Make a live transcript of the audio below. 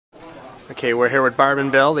Okay, we're here with Barb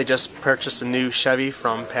and Bill. They just purchased a new Chevy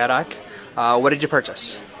from Paddock. What did you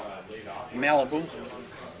purchase? Malibu.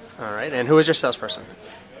 All right, and who was your salesperson?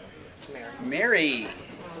 Mary.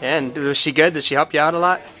 And was she good? Did she help you out a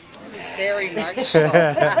lot? Very much so.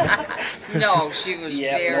 No, she was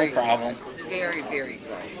no problem. very good.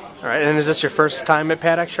 All right, and is this your first time at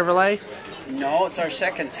Paddock Chevrolet? No, it's our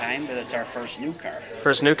second time, but it's our first new car.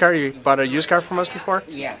 First new car? You bought a used car from us before?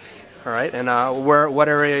 Yes. All right, and what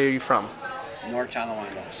area are you from? North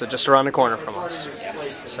Tonawanda. So just around the corner from us.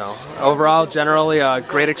 Yes. So overall, generally a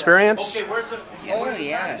great experience. Oh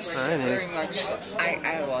yes, All right, very much so.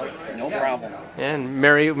 I love it. No problem. And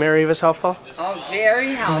Mary was helpful. Oh,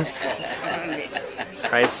 very helpful.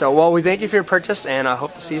 All right, so well, we thank you for your purchase, and I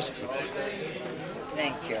hope to see you soon.